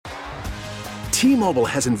T-Mobile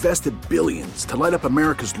has invested billions to light up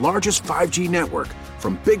America's largest 5G network,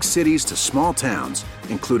 from big cities to small towns,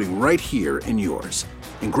 including right here in yours.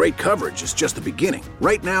 And great coverage is just the beginning.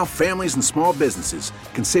 Right now, families and small businesses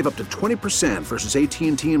can save up to 20% versus AT&T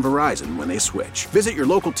and Verizon when they switch. Visit your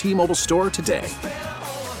local T-Mobile store today.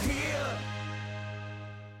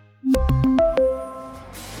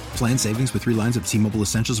 Plan savings with 3 lines of T-Mobile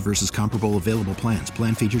Essentials versus comparable available plans.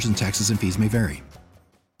 Plan features and taxes and fees may vary.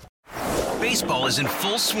 Baseball is in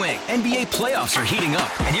full swing. NBA playoffs are heating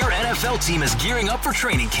up, and your NFL team is gearing up for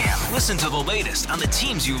training camp. Listen to the latest on the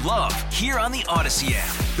teams you love here on the Odyssey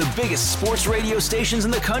app. The biggest sports radio stations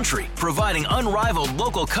in the country, providing unrivaled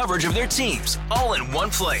local coverage of their teams, all in one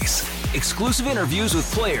place. Exclusive interviews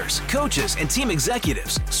with players, coaches, and team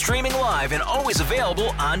executives, streaming live and always available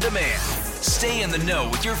on demand. Stay in the know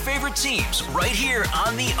with your favorite teams right here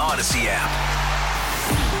on the Odyssey app.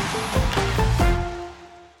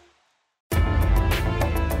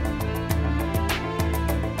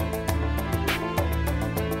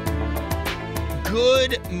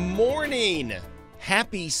 Good morning.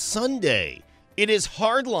 Happy Sunday. It is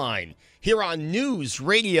Hardline here on News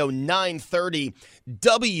Radio 930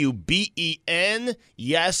 WBEN.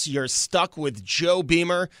 Yes, you're stuck with Joe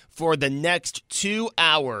Beamer for the next 2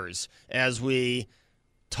 hours as we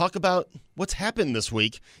talk about what's happened this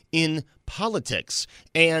week in politics.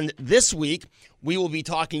 And this week, we will be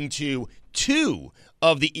talking to 2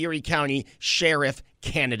 of the Erie County Sheriff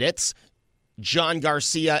candidates, John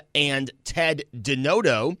Garcia and Ted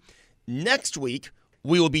Denoto. Next week,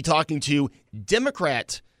 we will be talking to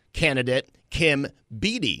Democrat candidate Kim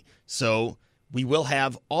Beatty. So we will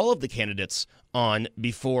have all of the candidates on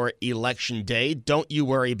before Election Day. Don't you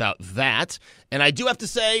worry about that. And I do have to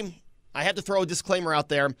say, I have to throw a disclaimer out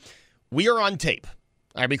there. We are on tape.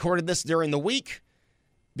 I recorded this during the week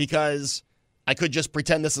because I could just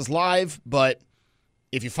pretend this is live, but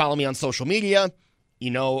if you follow me on social media, you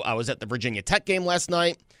know, I was at the Virginia Tech game last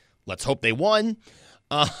night. Let's hope they won.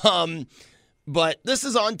 But this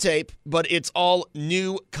is on tape, but it's all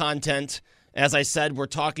new content. As I said, we're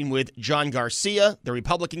talking with John Garcia, the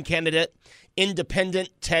Republican candidate, Independent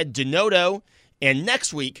Ted Denoto, and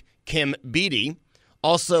next week, Kim Beatty.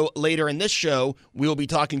 Also, later in this show, we will be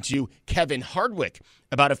talking to Kevin Hardwick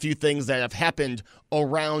about a few things that have happened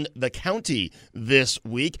around the county this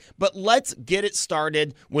week. But let's get it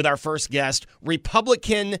started with our first guest,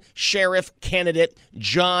 Republican Sheriff candidate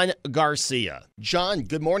John Garcia. John,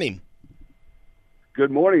 good morning. Good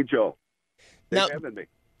morning, Joe. Now, Thanks for having me.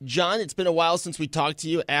 John, it's been a while since we talked to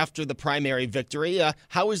you after the primary victory.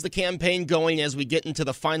 How is the campaign going as we get into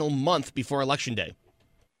the final month before Election Day?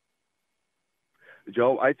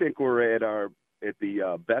 Joe, I think we're at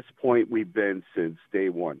the best point we've been since day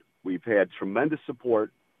one. We've had tremendous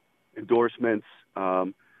support, endorsements.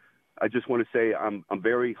 I just want to say I'm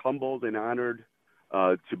very humbled and honored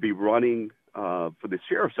to be running for the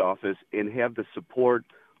sheriff's office and have the support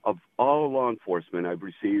of all law enforcement. I've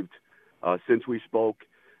received, since we spoke,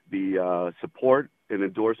 the support and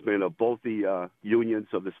endorsement of both the unions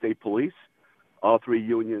of the state police, all 3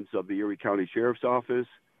 unions of the Erie County Sheriff's Office,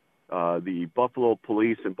 the Buffalo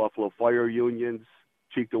Police and Buffalo Fire Unions,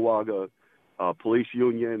 Cheektowaga Police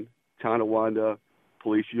Union, Tonawanda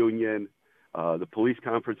Police Union, the Police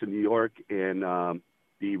Conference in New York, and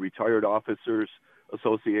the Retired Officers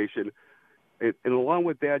Association. And along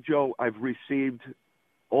with that, Joe, I've received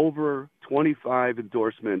over 25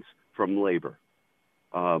 endorsements from labor.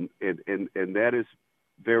 And that is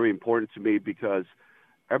very important to me because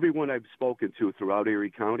everyone I've spoken to throughout Erie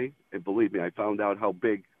County, and believe me, I found out how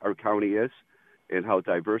big our county is and how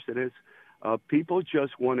diverse it is. People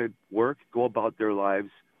just want to work, go about their lives,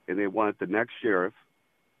 and they want the next sheriff,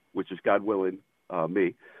 which is God willing,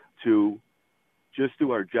 me, to just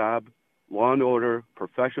do our job, law and order,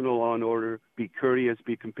 professional law and order, be courteous,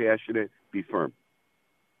 be compassionate, be firm.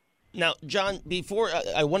 Now, John, before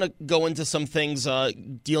I want to go into some things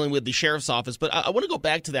dealing with the sheriff's office, but I want to go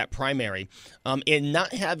back to that primary and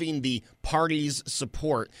not having the party's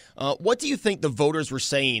support. What do you think the voters were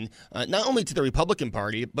saying, not only to the Republican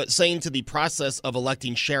Party, but saying to the process of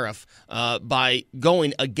electing sheriff by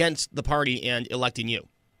going against the party and electing you?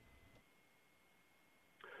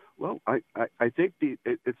 Well, I think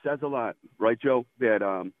it says a lot, right, Joe, that,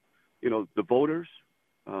 the voters,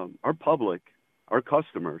 our public, our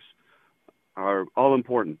customers, are all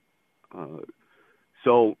important.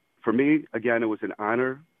 So for me, again, it was an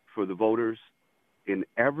honor for the voters in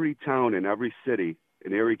every town and every city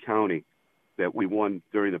in Erie County that we won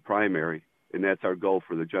during the primary, and that's our goal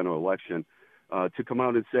for the general election, to come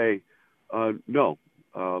out and say, no,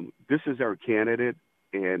 this is our candidate,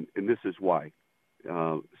 and this is why.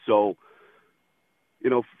 So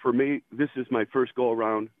For me, this is my first go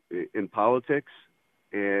around in politics,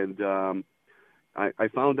 and I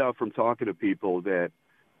found out from talking to people that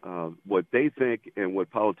what they think and what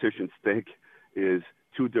politicians think is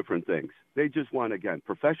two different things. They just want, again,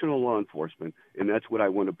 professional law enforcement, and that's what I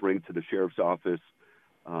want to bring to the sheriff's office,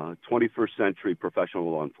 21st century professional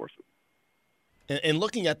law enforcement. And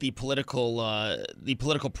looking at the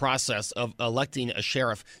political process of electing a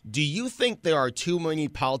sheriff, do you think there are too many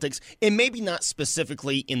politics, and maybe not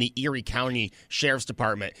specifically in the Erie County Sheriff's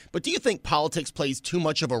Department, but do you think politics plays too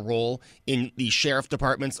much of a role in the sheriff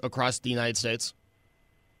departments across the United States?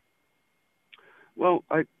 Well,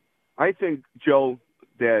 I think, Joe,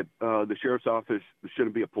 that the sheriff's office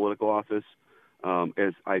shouldn't be a political office,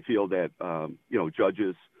 as I feel that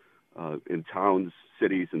judges in towns,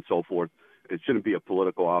 cities, and so forth. It shouldn't be a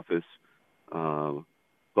political office,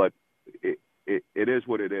 but it is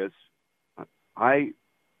what it is. I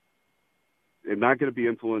am not going to be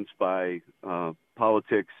influenced by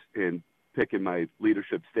politics in picking my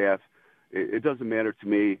leadership staff. It doesn't matter to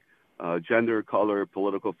me, gender, color,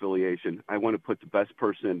 political affiliation. I want to put the best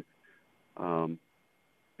person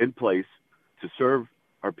in place to serve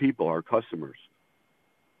our people, our customers.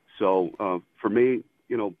 So for me,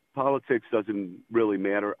 politics doesn't really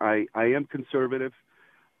matter. I am conservative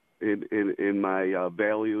in my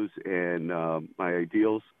values and my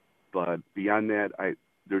ideals, but beyond that,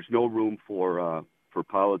 there's no room for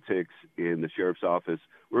politics in the sheriff's office.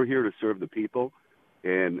 We're here to serve the people,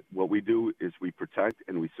 and what we do is we protect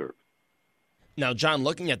and we serve. Now, John,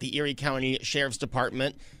 looking at the Erie County Sheriff's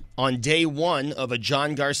Department, on day one of a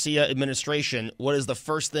John Garcia administration, what is the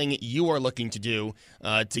first thing you are looking to do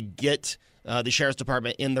to get the Sheriff's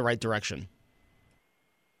Department in the right direction?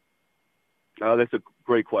 That's a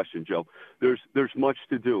great question, Joe. There's much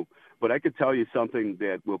to do, but I could tell you something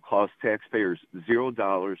that will cost taxpayers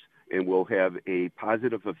 $0 and will have a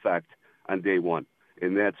positive effect on day one,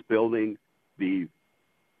 and that's building the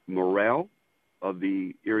morale of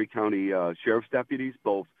the Erie County Sheriff's deputies,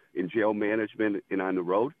 both in jail management and on the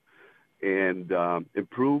road, and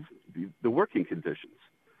improve the working conditions.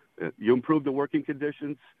 You improve the working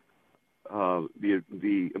conditions,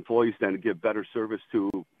 the employees then give better service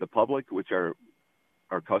to the public, which are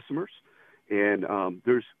our customers. And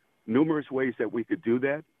there's numerous ways that we could do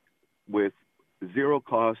that with zero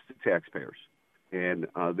cost to taxpayers. And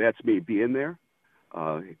that's me being there,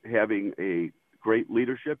 having a great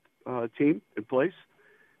leadership team in place.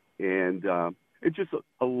 And it's just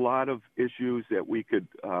a lot of issues that we could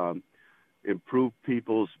improve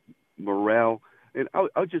people's morale. And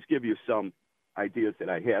I'll just give you some ideas that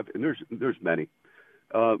I have, and there's many.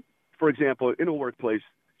 For example, in a workplace,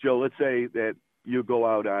 Joe, let's say that you go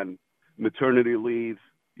out on maternity leave,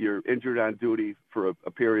 you're injured on duty for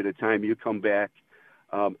a period of time, you come back.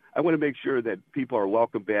 I want to make sure that people are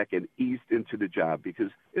welcomed back and eased into the job, because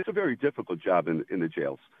it's a very difficult job in the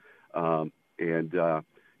jails. I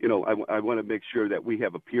want to make sure that we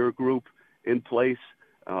have a peer group in place,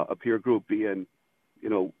 a peer group being,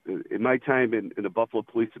 in my time in the Buffalo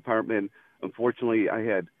Police Department, unfortunately, I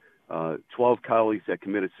had 12 colleagues that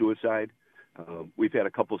committed suicide. We've had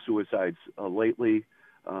a couple of suicides lately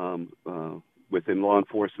within law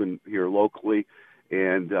enforcement here locally.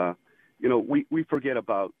 And, we forget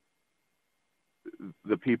about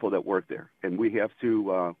the people that work there. And we have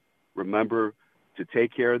to remember to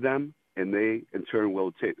take care of them, and they, in turn,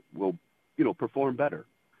 will perform better.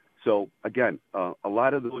 So, again, a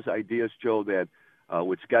lot of those ideas, Joe, that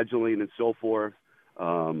with scheduling and so forth,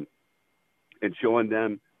 and showing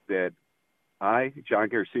them that I, John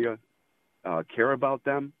Garcia, care about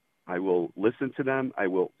them. I will listen to them. I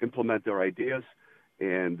will implement their ideas.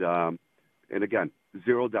 And again,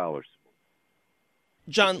 $0.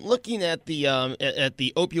 John, looking at the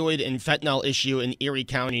opioid and fentanyl issue in Erie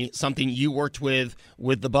County, something you worked with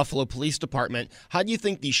the Buffalo Police Department, how do you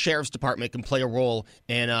think the Sheriff's Department can play a role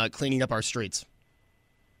in cleaning up our streets?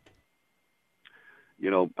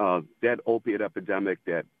 That opiate epidemic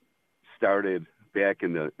that started back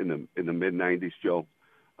in the mid '90s, Joe.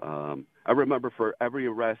 I remember for every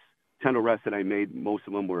 10 arrests that I made, most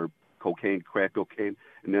of them were cocaine, crack cocaine,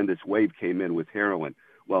 and then this wave came in with heroin.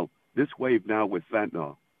 Well, this wave now with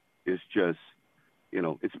fentanyl is just,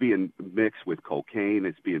 it's being mixed with cocaine,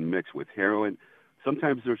 it's being mixed with heroin.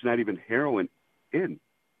 Sometimes there's not even heroin in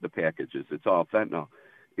the packages. It's all fentanyl.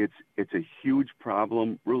 It's a huge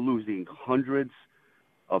problem. We're losing hundreds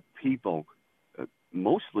of people,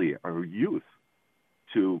 mostly our youth,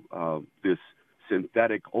 to this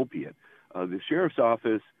synthetic opiate. The sheriff's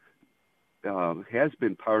office has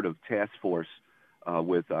been part of task force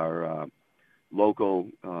with our local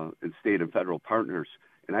and state and federal partners,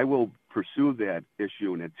 And I will pursue that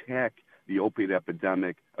issue and attack the opiate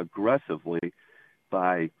epidemic aggressively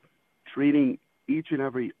by treating each and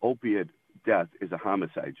every opiate death as a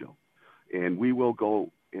homicide, Joe. And we will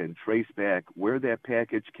go and trace back where that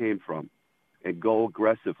package came from and go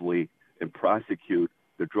aggressively and prosecute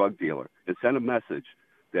the drug dealer and send a message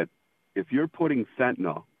that if you're putting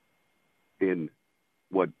fentanyl in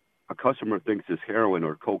what a customer thinks is heroin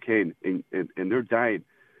or cocaine and they're dying,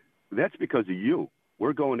 that's because of you.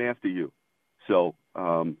 We're going after you. So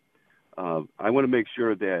I want to make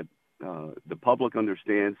sure that the public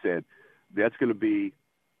understands that that's going to be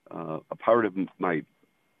a part of my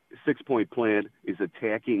 6-point plan is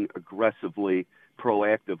attacking aggressively,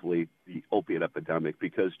 proactively the opiate epidemic.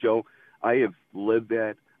 Because, Joe, I have lived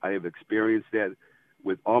that. I have experienced that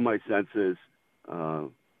with all my senses.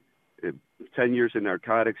 10 years in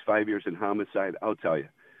narcotics, 5 years in homicide. I'll tell you,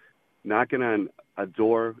 knocking on a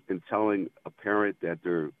door and telling a parent that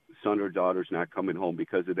their son or daughter's not coming home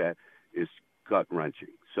because of that is gut-wrenching.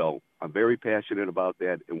 So I'm very passionate about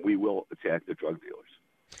that, and we will attack the drug dealers.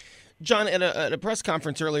 John, at a press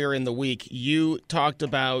conference earlier in the week, you talked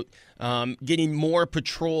about getting more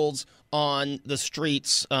patrols on the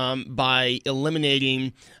streets by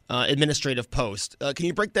eliminating administrative posts. Can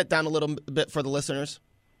you break that down a little bit for the listeners?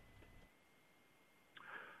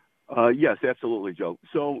 Yes, absolutely, Joe.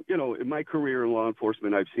 So, in my career in law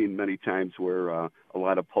enforcement, I've seen many times where a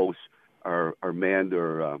lot of posts are manned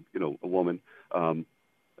or, a woman,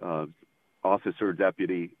 officer or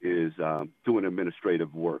deputy is doing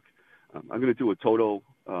administrative work. I'm going to do a total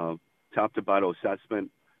top-to-bottom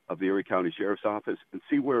assessment of the Erie County Sheriff's Office and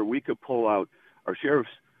see where we could pull out our sheriff's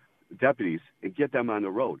deputies and get them on the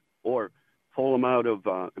road, or pull them out of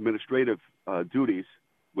administrative duties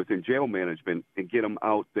within jail management and get them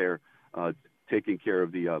out there taking care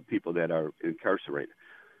of the people that are incarcerated.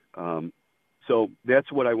 So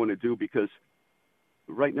that's what I want to do, because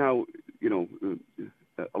right now,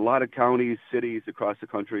 a lot of counties, cities across the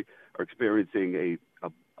country are experiencing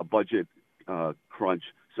a budget crunch.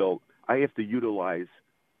 So I have to utilize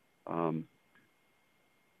the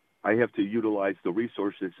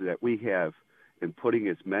resources that we have in putting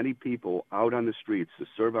as many people out on the streets to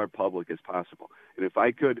serve our public as possible. And if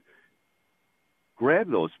I could grab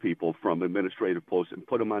those people from administrative posts and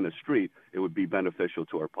put them on the street, it would be beneficial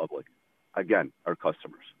to our public. Again, our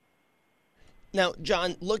customers. Now,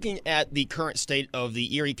 John, looking at the current state of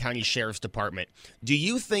the Erie County Sheriff's Department, do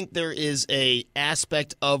you think there is an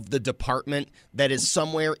aspect of the department that is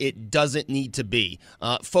somewhere it doesn't need to be,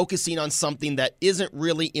 focusing on something that isn't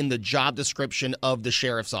really in the job description of the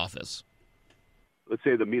sheriff's office? Let's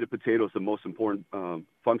say the meat and potatoes, the most important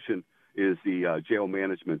function is the jail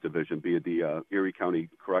management division, be it the Erie County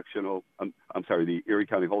the Erie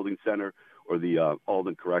County Holding Center or the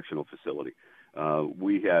Alden Correctional Facility.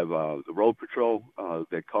 We have the road patrol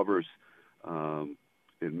that covers in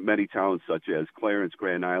many towns such as Clarence,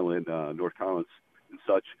 Grand Island, North Collins, and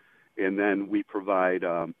such. And then we provide,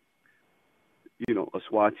 a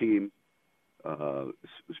SWAT team,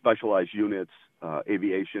 specialized units,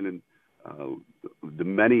 aviation, and the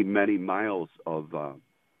many, many miles of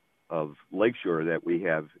lakeshore that we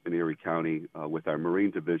have in Erie County with our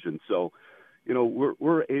Marine Division. So,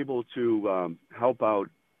 we're able to help out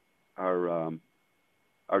our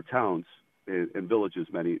towns and villages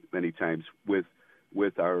many times with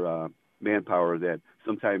our manpower that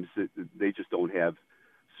sometimes they just don't have.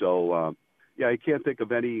 So I can't think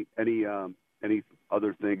of any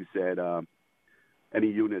other things that any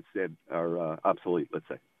units that are obsolete, let's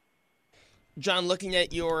say. John, looking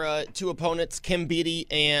at your two opponents, Kim Beatty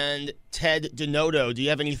and Ted Denoto, do you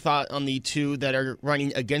have any thought on the two that are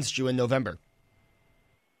running against you in November?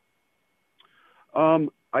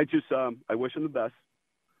 I wish them the best.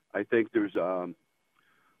 I think there's a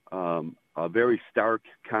very stark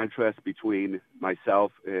contrast between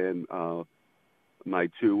myself and my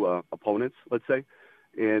two opponents, let's say.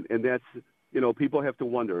 And that's, people have to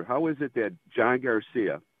wonder, how is it that John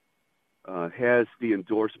Garcia has the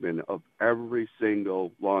endorsement of every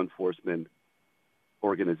single law enforcement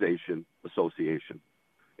organization, association?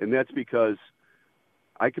 And that's because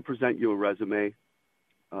I could present you a resume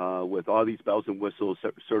with all these bells and whistles,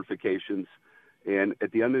 certifications, and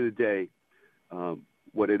at the end of the day,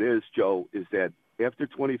 what it is, Joe, is that after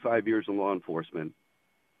 25 years in law enforcement,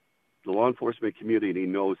 the law enforcement community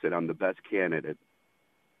knows that I'm the best candidate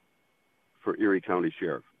for Erie County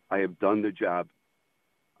Sheriff. I have done the job.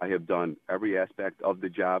 I have done every aspect of the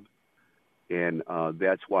job, and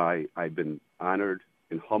that's why I've been honored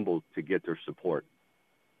and humbled to get their support.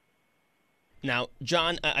 Now,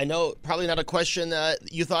 John, I know probably not a question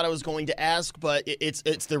you thought I was going to ask, but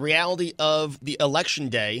it's the reality of the election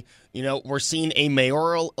day. You know, we're seeing a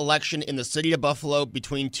mayoral election in the city of Buffalo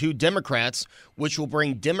between two Democrats, which will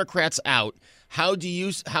bring Democrats out. How will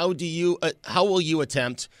you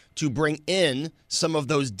attempt to bring in some of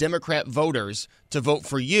those Democrat voters to vote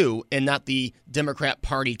for you and not the Democrat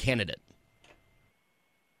Party candidate?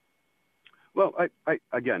 Well, I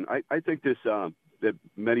think this that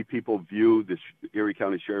many people view the Erie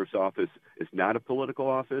County Sheriff's Office as not a political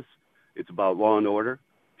office. It's about law and order.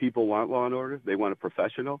 People want law and order. They want a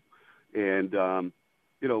professional. And,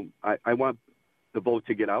 I want the vote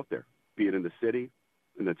to get out there, be it in the city,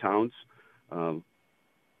 in the towns. I'll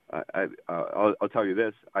tell you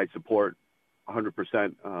this. I support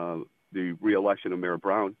 100% the reelection of Mayor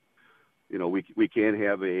Brown. You know, we can't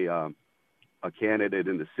have a candidate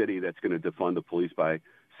in the city that's going to defund the police by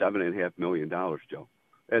 $7.5 million, Joe.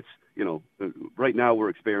 That's, right now we're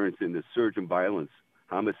experiencing this surge in violence.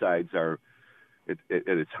 Homicides are at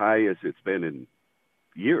its high as it's been in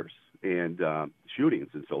years, and shootings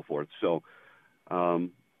and so forth. So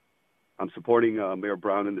I'm supporting Mayor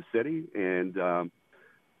Brown in the city, and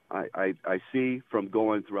I see from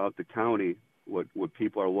going throughout the county what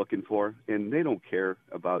people are looking for, and they don't care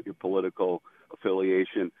about your political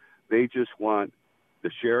affiliation. They just want the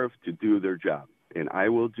sheriff to do their job. And I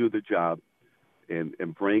will do the job and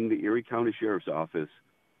bring the Erie County Sheriff's Office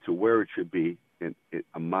to where it should be,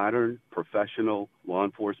 a modern, professional law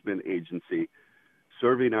enforcement agency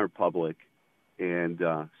serving our public. And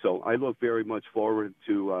so I look very much forward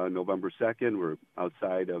to November 2nd. We're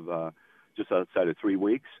just outside of 3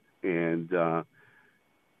 weeks.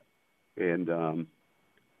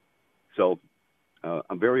 So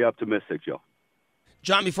I'm very optimistic, Joe.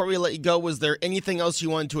 John, before we let you go, was there anything else you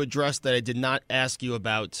wanted to address that I did not ask you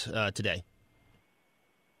about today?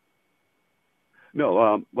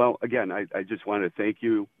 No. Well, again, I just want to thank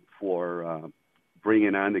you for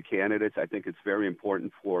bringing on the candidates. I think it's very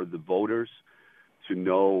important for the voters to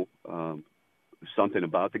know something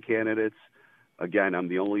about the candidates. Again, I'm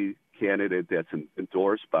the only candidate that's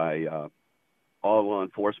endorsed by all law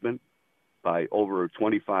enforcement, by over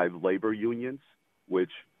 25 labor unions, which,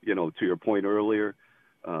 to your point earlier,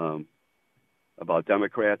 about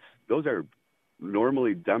Democrats, those are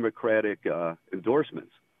normally Democratic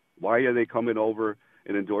endorsements. Why are they coming over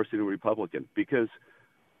and endorsing a Republican? Because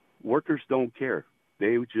workers don't care.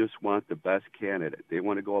 They just want the best candidate. They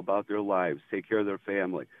want to go about their lives, take care of their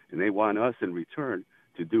family, and they want us in return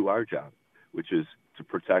to do our job, which is to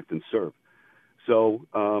protect and serve. So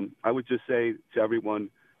I would just say to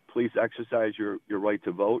everyone, please exercise your right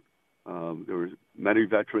to vote. There were many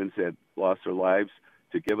veterans that lost their lives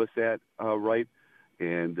to give us that right,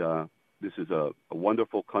 and this is a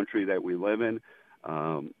wonderful country that we live in.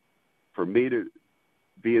 For me to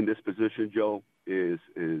be in this position, Joe, is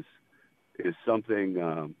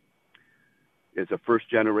something. As a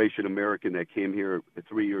first-generation American that came here at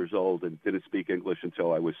 3 years old and didn't speak English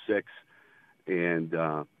until I was 6, and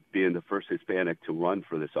being the first Hispanic to run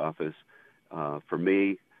for this office, for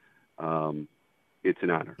me, it's an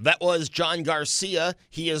honor. That was John Garcia.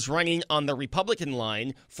 He is running on the Republican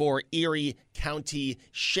line for Erie County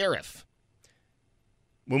Sheriff.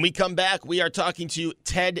 When we come back, we are talking to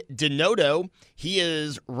Ted Denoto. He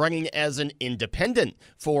is running as an independent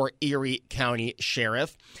for Erie County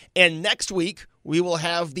Sheriff. And next week, we will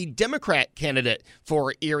have the Democrat candidate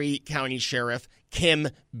for Erie County Sheriff, Kim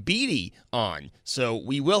Beatty, on. So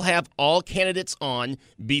we will have all candidates on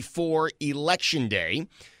before Election Day.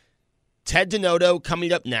 Ted Denoto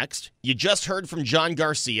coming up next. You just heard from John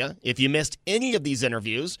Garcia. If you missed any of these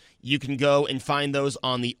interviews, you can go and find those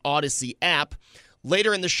on the Odyssey app.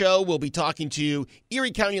 Later in the show, we'll be talking to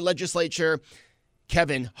Erie County Legislature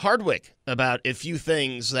Kevin Hardwick about a few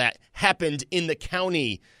things that happened in the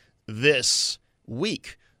county this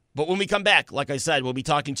week. But when we come back, like I said, we'll be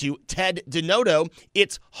talking to Ted Denoto.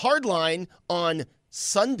 It's Hardline on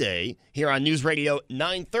Sunday here on News Radio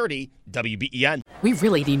 930 WBEN. We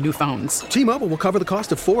really need new phones. T-Mobile will cover the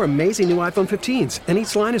cost of 4 amazing new iPhone 15s, and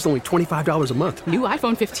each line is only $25 a month. New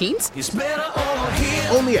iPhone 15s? It's better over here.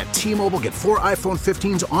 Only at T-Mobile, get 4 iPhone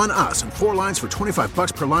 15s on us and 4 lines for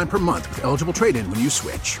 $25 per line per month with eligible trade-in when you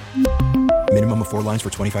switch. Minimum of 4 lines for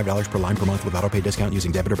 $25 per line per month with autopay discount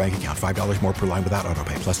using debit or bank account. $5 more per line without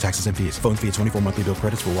autopay, plus taxes and fees. Phone fee at 24 monthly bill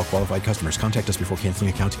credits for well-qualified customers. Contact us before canceling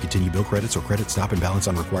account to continue bill credits or credit stop and balance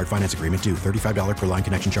on required finance agreement due. $35 per line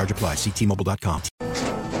connection charge applies. See T-Mobile.com.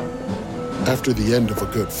 After the end of a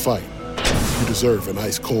good fight, you deserve an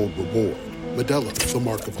ice-cold reward. Modelo is the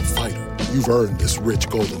mark of a fighter. You've earned this rich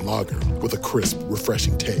golden lager with a crisp,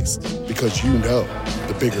 refreshing taste. Because you know,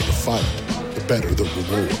 the bigger the fight, the better the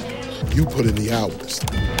reward. You put in the hours,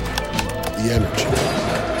 the energy,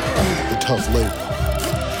 the tough labor.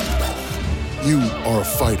 You are a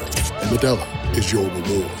fighter, and Modelo is your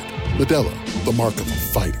reward. Modelo, the mark of a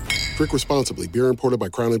fighter. Drink responsibly. Beer imported by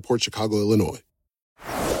Crown Imports, Chicago, Illinois.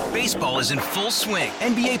 Baseball is in full swing.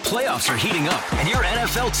 NBA playoffs are heating up, and your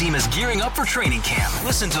NFL team is gearing up for training camp.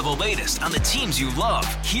 Listen to the latest on the teams you love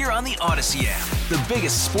here on the Odyssey app. The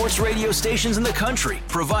biggest sports radio stations in the country,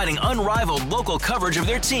 providing unrivaled local coverage of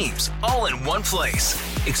their teams, all in one place.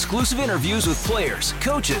 Exclusive interviews with players,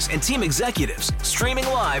 coaches, and team executives, streaming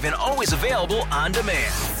live and always available on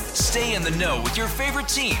demand. Stay in the know with your favorite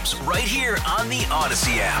teams right here on the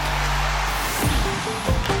Odyssey app.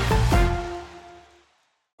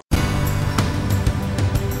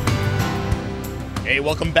 Hey,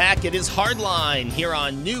 welcome back. It is Hardline here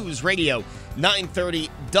on News Radio 930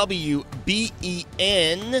 WBEN.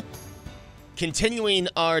 Continuing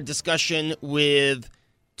our discussion with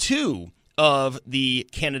two of the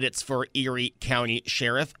candidates for Erie County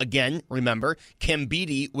Sheriff. Again, remember, Kim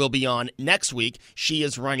Beatty will be on next week. She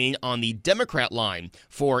is running on the Democrat line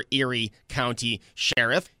for Erie County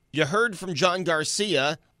Sheriff. You heard from John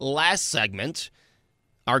Garcia last segment.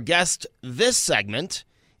 Our guest this segment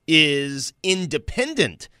is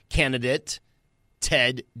independent candidate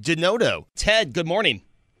Ted Denoto. Ted, good morning.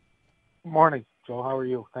 Good morning, Joe. How are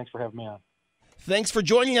you? Thanks for having me on. Thanks for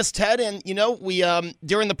joining us, Ted. And, you know, we,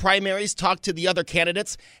 during the primaries, talked to the other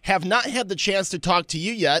candidates, have not had the chance to talk to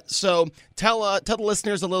you yet. So tell the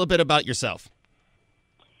listeners a little bit about yourself.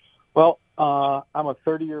 Well, I'm a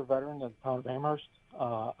 30-year veteran of the town of Amherst.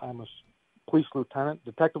 I'm a police lieutenant,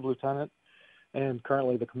 detective lieutenant, and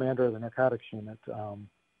currently the commander of the narcotics unit.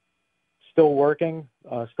 Still working,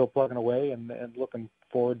 still plugging away, and looking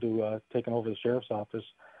forward to taking over the sheriff's office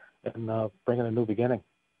and bringing a new beginning.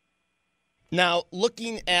 Now,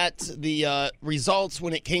 looking at the results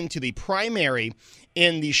when it came to the primary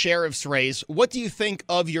in the sheriff's race, what do you think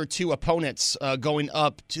of your two opponents going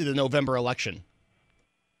up to the November election?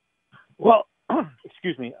 Well,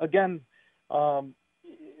 excuse me. Again, the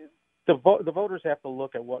voters have to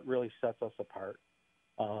look at what really sets us apart.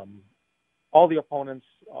 All the opponents,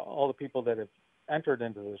 all the people that have entered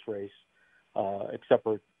into this race, except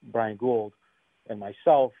for Brian Gould and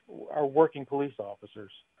myself, are working police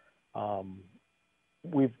officers. I've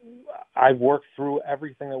worked through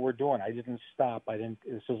everything that we're doing. I didn't stop.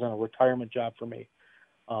 This isn't a retirement job for me.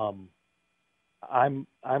 I'm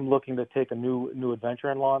looking to take a new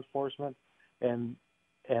adventure in law enforcement, and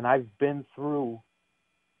I've been through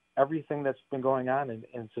everything that's been going on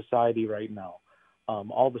in society right now.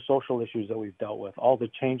 All the social issues that we've dealt with, all the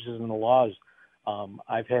changes in the laws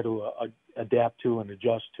I've had to adapt to and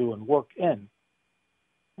adjust to and work in.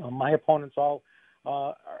 My opponents all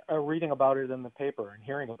are reading about it in the paper and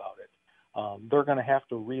hearing about it. They're going to have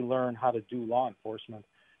to relearn how to do law enforcement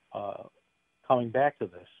coming back to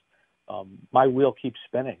this. My wheel keeps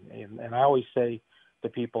spinning. And I always say to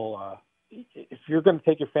people, if you're going to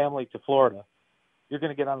take your family to Florida, you're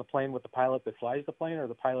going to get on the plane with the pilot that flies the plane or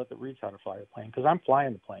the pilot that reads how to fly the plane, because I'm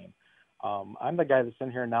flying the plane. I'm the guy that's in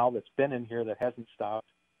here now, that's been in here, that hasn't stopped,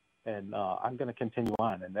 and I'm going to continue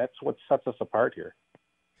on, and that's what sets us apart here.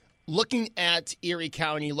 Looking at Erie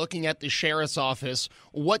County, looking at the sheriff's office,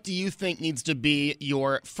 what do you think needs to be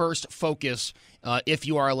your first focus if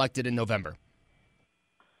you are elected in November?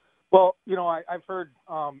 Well, you know, I've heard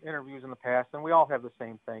interviews in the past, and we all have the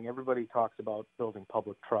same thing. Everybody talks about building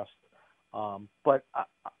public trust. But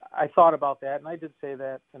I thought about that, and I did say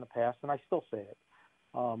that in the past, and I still say it.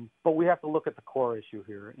 But we have to look at the core issue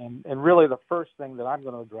here. And really the first thing that I'm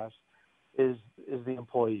going to address is the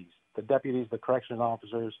employees, the deputies, the corrections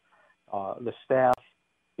officers, the staff.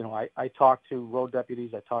 You know, I talk to road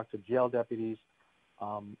deputies, I talk to jail deputies,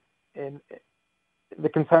 and the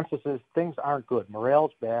consensus is things aren't good.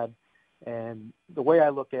 Morale's bad. And the way I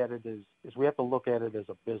look at it is we have to look at it as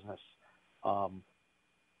a business.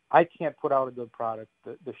 I can't put out a good product.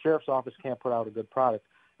 The sheriff's office can't put out a good product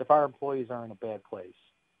if our employees are in a bad place.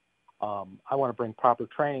 I want to bring proper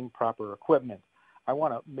training, proper equipment. I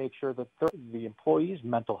want to make sure that the employees'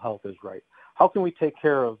 mental health is right. How can we take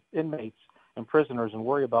care of inmates and prisoners and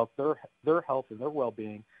worry about their health and their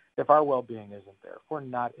well-being if our well-being isn't there, if we're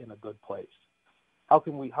not in a good place? How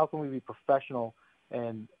can we be professional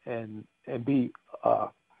and be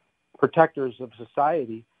protectors of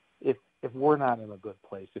society if we're not in a good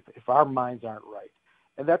place, if our minds aren't right?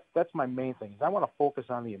 And that's my main thing. Is I want to focus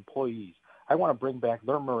on the employees. I want to bring back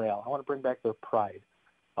their morale. I want to bring back their pride.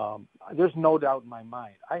 There's no doubt in my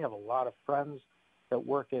mind. I have a lot of friends that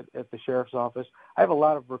work at the sheriff's office. I have a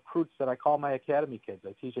lot of recruits that I call my academy kids.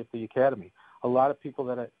 I teach at the academy. A lot of people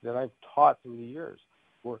that I've taught through the years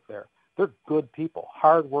work there. They're good people,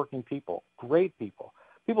 hardworking people, great people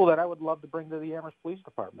that I would love to bring to the Amherst Police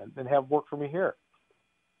Department and have work for me here.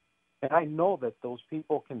 And I know that those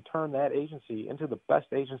people can turn that agency into the best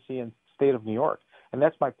agency in the state of New York. And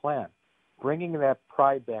that's my plan, bringing that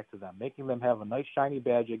pride back to them, making them have a nice shiny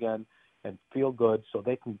badge again and feel good so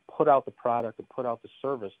they can put out the product and put out the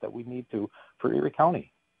service that we need to for Erie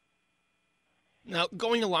County. Now,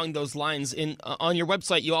 going along those lines, on your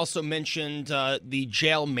website, you also mentioned the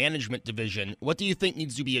jail management division. What do you think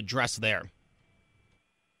needs to be addressed there?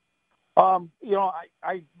 I'm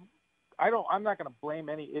not going to blame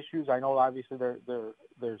any issues. I know obviously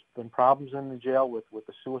there's been problems in the jail with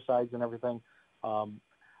the suicides and everything.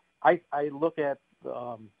 I look at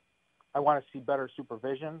I want to see better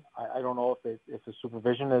supervision. I don't know if the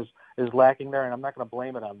supervision is lacking there, and I'm not going to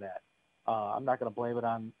blame it on that. I'm not going to blame it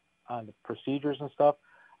on the procedures and stuff.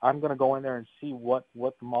 I'm going to go in there and see what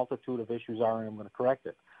the multitude of issues are, and I'm going to correct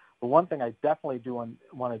it. But one thing I definitely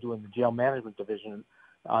want to do in the jail management division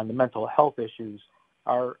on the mental health issues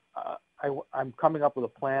are I'm coming up with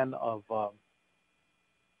a plan of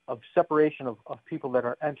separation of people that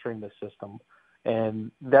are entering the system,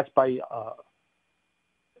 and that's by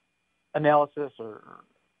analysis or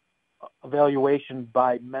evaluation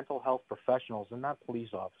by mental health professionals and not police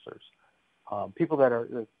officers. People that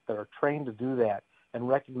are trained to do that and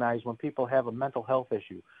recognize when people have a mental health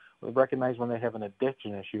issue, recognize when they have an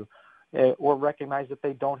addiction issue, or recognize that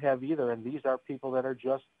they don't have either. And these are people that are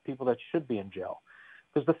just people that should be in jail,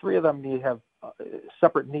 because the three of them have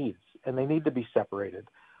separate needs, and they need to be separated.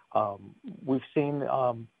 We've seen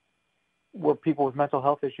where people with mental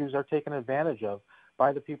health issues are taken advantage of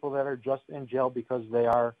by the people that are just in jail because they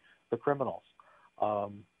are the criminals.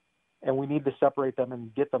 And we need to separate them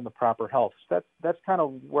and get them the proper help. So that's kind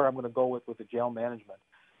of where I'm going to go with the jail management.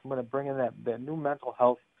 I'm going to bring in that new mental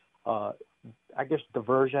health,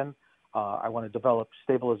 diversion. I want to develop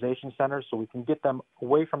stabilization centers so we can get them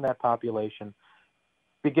away from that population,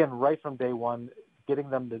 begin right from day one, getting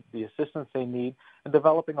them the assistance they need, and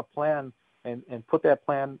developing a plan and put that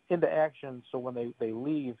plan into action so when they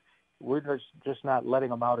leave, we're just not letting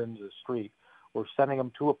them out into the street. We're sending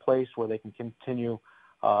them to a place where they can continue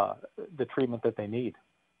the treatment that they need.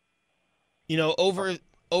 You know, over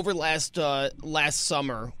last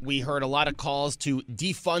summer, we heard a lot of calls to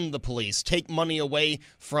defund the police, take money away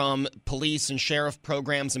from police and sheriff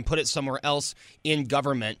programs and put it somewhere else in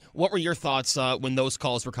government. What were your thoughts when those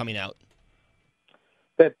calls were coming out?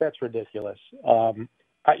 That's ridiculous. I'm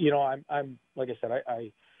like I said,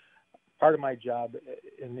 I part of my job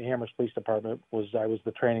in the Amherst Police Department was I was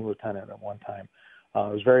the training lieutenant at one time. I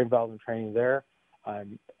was very involved in training there.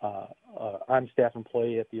 I'm on-staff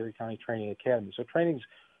employee at the Erie County Training Academy. So training's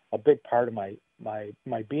a big part of my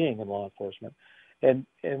being in law enforcement. And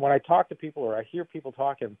when I talk to people or I hear people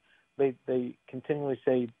talking, they continually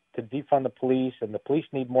say to defund the police, and the police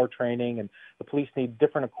need more training, and the police need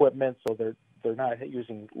different equipment so they're not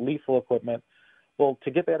using lethal equipment. Well,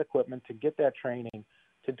 to get that equipment, to get that training,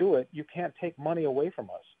 to do it, you can't take money away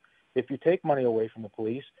from us. If you take money away from the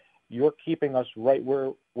police, you're keeping us right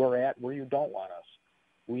where we're at, where you don't want us.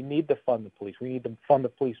 We need to fund the police. We need to fund the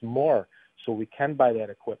police more so we can buy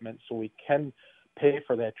that equipment, so we can pay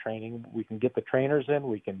for that training. We can get the trainers in.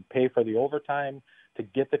 We can pay for the overtime to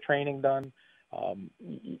get the training done.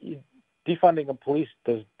 Defunding the police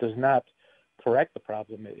does not correct the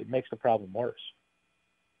problem. It makes the problem worse.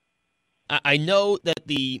 I know that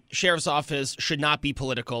the sheriff's office should not be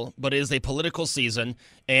political, but it is a political season,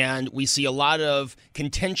 and we see a lot of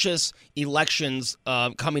contentious elections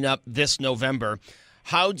coming up this November.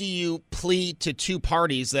 How do you plead to two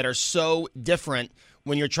parties that are so different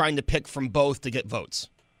when you're trying to pick from both to get votes?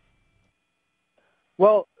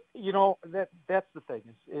 Well, that's the thing.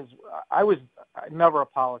 I'm never a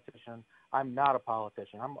politician. I'm not a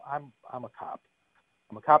politician. I'm a cop.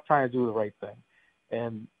 I'm a cop trying to do the right thing,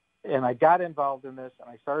 and I got involved in this, and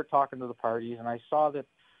I started talking to the parties, and I saw that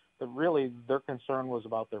really their concern was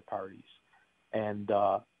about their parties. And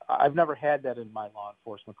I've never had that in my law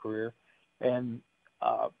enforcement career. And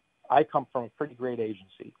I come from a pretty great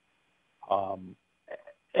agency. And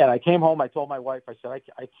I came home, I told my wife, I said,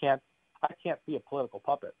 I can't be a political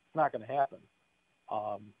puppet. It's not going to happen.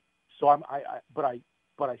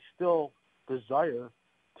 But I still desire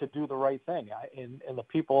to do the right thing. And the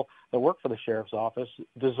people that work for the sheriff's office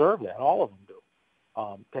deserve that. All of them do,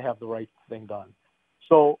 to have the right thing done.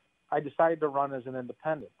 So I decided to run as an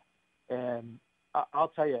independent. And I'll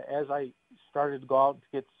tell you, as I started to go out to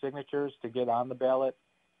get signatures to get on the ballot,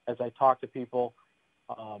 as I talked to people,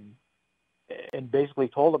 and basically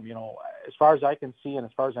told them, as far as I can see and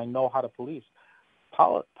as far as I know how to police,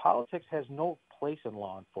 politics has no place in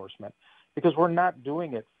law enforcement because we're not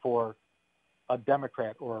doing it for a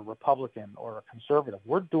Democrat or a Republican or a conservative.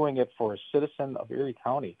 We're doing it for a citizen of Erie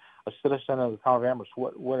County, a citizen of the town of Amherst,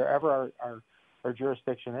 wherever our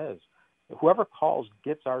jurisdiction is. Whoever calls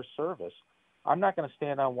gets our service. I'm not going to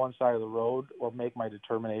stand on one side of the road or make my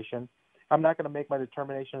determination. I'm not going to make my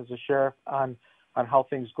determination as a sheriff on how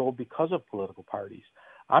things go because of political parties.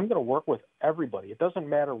 I'm going to work with everybody. It doesn't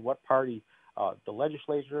matter what party the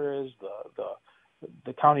legislature is,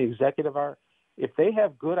 the county executive are. If they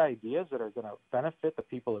have good ideas that are going to benefit the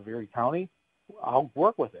people of Erie County, I'll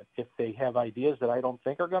work with it. If they have ideas that I don't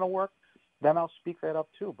think are going to work, then I'll speak that up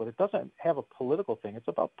too. But it doesn't have a political thing. It's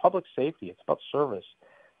about public safety. It's about service.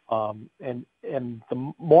 And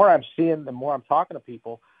the more I'm seeing, the more I'm talking to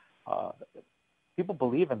people, people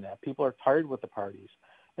believe in that. People are tired with the parties.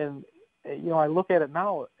 And, I look at it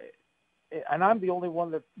now, and I'm the only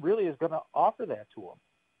one that really is going to offer that to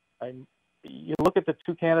them. You look at the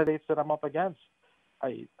two candidates that I'm up against.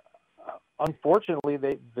 Unfortunately,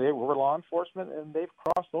 they were law enforcement, and they've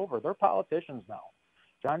crossed over. They're politicians now.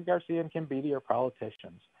 John Garcia and Kim Beatty are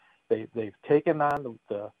politicians. They've taken on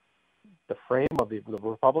the frame of the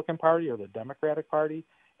Republican Party or the Democratic Party,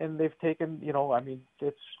 and they've taken,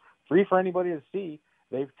 it's free for anybody to see.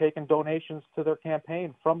 They've taken donations to their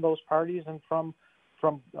campaign from those parties and from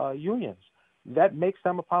unions. That makes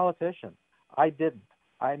them a politician. I didn't.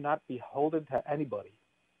 I'm not beholden to anybody.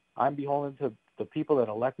 I'm beholden to the people that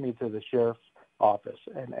elect me to the sheriff's office,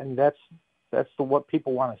 and that's what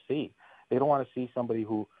people want to see. They don't want to see somebody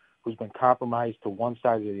who's been compromised to one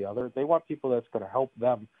side or the other. They want people that's going to help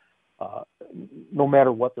them, no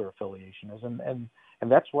matter what their affiliation is,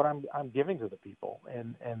 and that's what I'm giving to the people,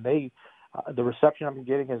 and they the reception I'm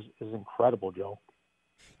getting is incredible, Joe.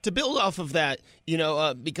 To build off of that,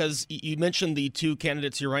 because you mentioned the two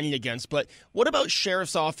candidates you're running against, but what about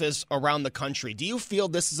sheriff's office around the country? Do you feel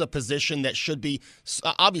this is a position that should be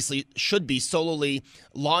solely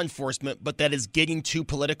law enforcement, but that is getting too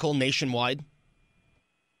political nationwide?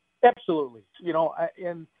 Absolutely.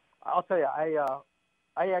 And I'll tell you,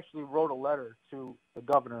 I actually wrote a letter to the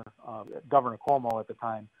governor, Governor Cuomo at the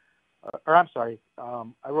time,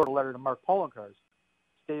 I wrote a letter to Mark Poloncarz,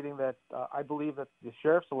 stating that I believe that the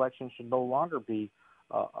sheriff's election should no longer be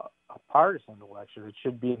a partisan election. It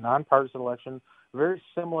should be a nonpartisan election, very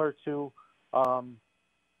similar to a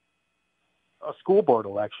school board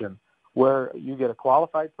election, where you get a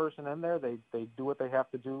qualified person in there. They do what they have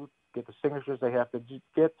to do, get the signatures they have to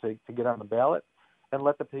get to get on the ballot, and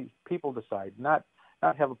let the people decide. Not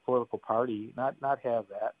have a political party. Not have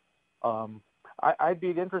that. I'd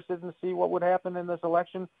be interested to see what would happen in this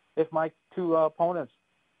election if my two opponents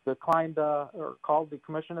declined or called the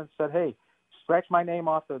commission and said, hey, scratch my name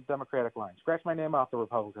off the Democratic line, scratch my name off the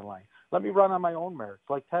Republican line. Let me run on my own merits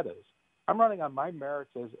like Ted is. I'm running on my merits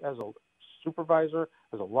as a supervisor,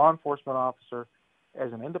 as a law enforcement officer,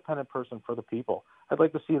 as an independent person for the people. I'd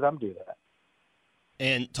like to see them do that.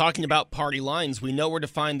 And talking about party lines, we know where to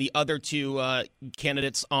find the other two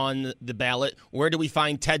candidates on the ballot. Where do we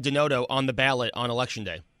find Ted Denoto on the ballot on Election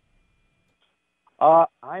Day?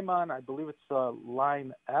 I'm on, I believe it's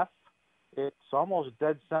line F. It's almost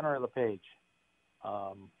dead center of the page.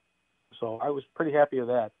 So I was pretty happy with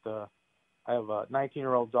that. I have a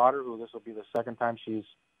 19-year-old daughter who this will be the second time she's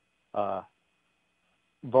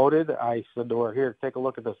voted. I said to her, here, take a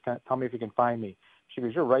look at this. Tell me if you can find me. She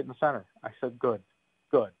goes, you're right in the center. I said, good.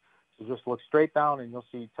 So just look straight down and you'll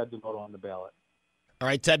see Ted Denoto on the ballot. All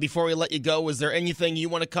right, Ted, before we let you go, was there anything you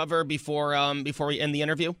want to cover before we end the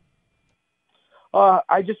interview?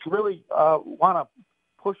 I just really want to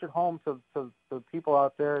push it home to the people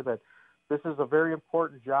out there that this is a very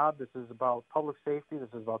important job. This is about public safety. This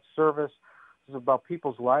is about service. This is about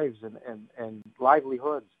people's lives and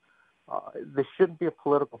livelihoods. This shouldn't be a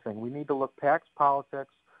political thing. We need to look past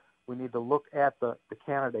politics. We need to look at the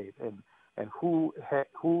candidate and who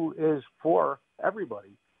is for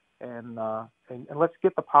everybody. And let's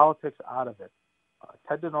get the politics out of it.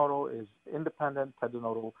 Ted Denoto is independent. Ted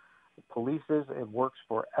Denoto polices and works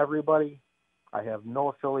for everybody. I have no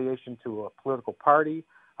affiliation to a political party.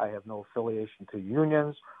 I have no affiliation to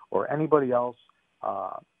unions or anybody else.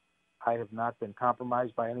 I have not been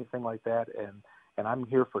compromised by anything like that, and I'm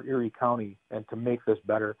here for Erie County and to make this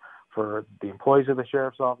better for the employees of the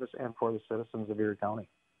sheriff's office and for the citizens of Erie County.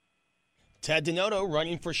 Ted Denoto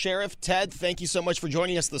running for sheriff. Ted, thank you so much for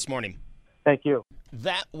joining us this morning. Thank you.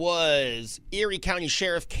 That was Erie County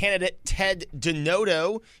Sheriff candidate Ted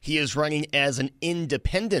Denoto. He is running as an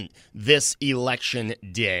independent this election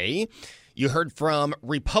day. You heard from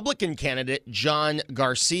Republican candidate John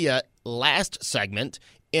Garcia last segment,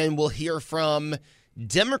 and we'll hear from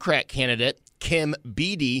Democrat candidate Kim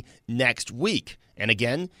Beatty next week. And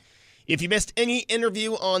again, if you missed any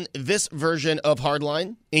interview on this version of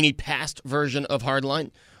Hardline, any past version of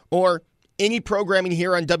Hardline, or any programming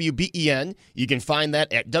here on WBEN, you can find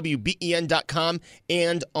that at WBEN.com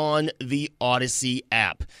and on the Odyssey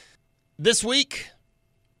app. This week,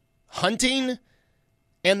 hunting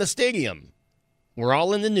and the stadium were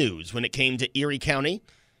all in the news when it came to Erie County,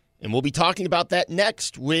 and we'll be talking about that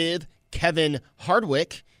next with Kevin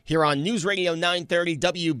Hardwick here on News Radio 930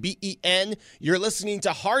 WBEN. You're listening to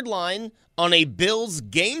Hardline on a Bills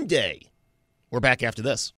game day. We're back after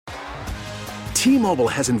this. T-Mobile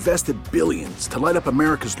has invested billions to light up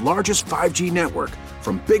America's largest 5G network,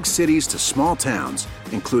 from big cities to small towns,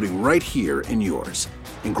 including right here in yours.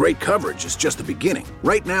 And great coverage is just the beginning.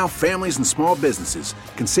 Right now, families and small businesses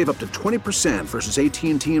can save up to 20% versus AT&T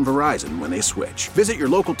and Verizon when they switch. Visit your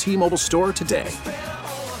local T-Mobile store today.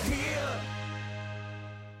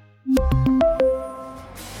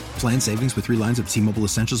 Plan savings with 3 lines of T-Mobile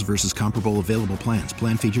Essentials versus comparable available plans.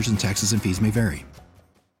 Plan features and taxes and fees may vary.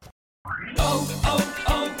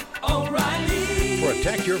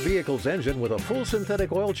 Protect your vehicle's engine with a full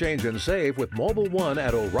synthetic oil change and save with Mobil 1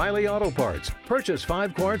 at O'Reilly Auto Parts. Purchase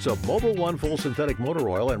 5 quarts of Mobil 1 full synthetic motor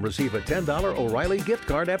oil and receive a $10 O'Reilly gift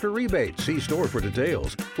card after rebate. See store for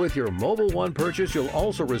details. With your Mobil 1 purchase, you'll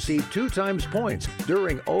also receive 2 times points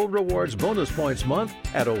during O Rewards Bonus Points Month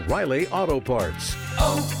at O'Reilly Auto Parts.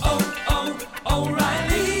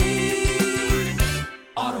 O'Reilly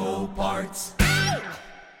Auto Parts.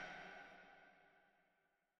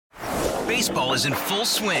 Baseball is in full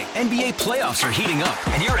swing. NBA playoffs are heating up,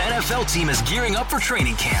 and your NFL team is gearing up for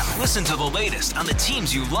training camp. Listen to the latest on the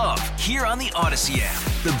teams you love here on the Odyssey app.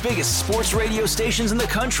 The biggest sports radio stations in the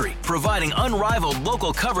country, providing unrivaled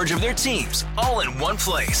local coverage of their teams, all in one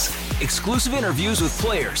place. Exclusive interviews with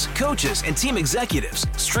players, coaches, and team executives,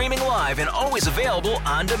 streaming live and always available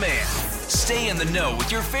on demand. Stay in the know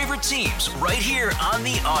with your favorite teams right here on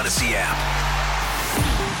the Odyssey app.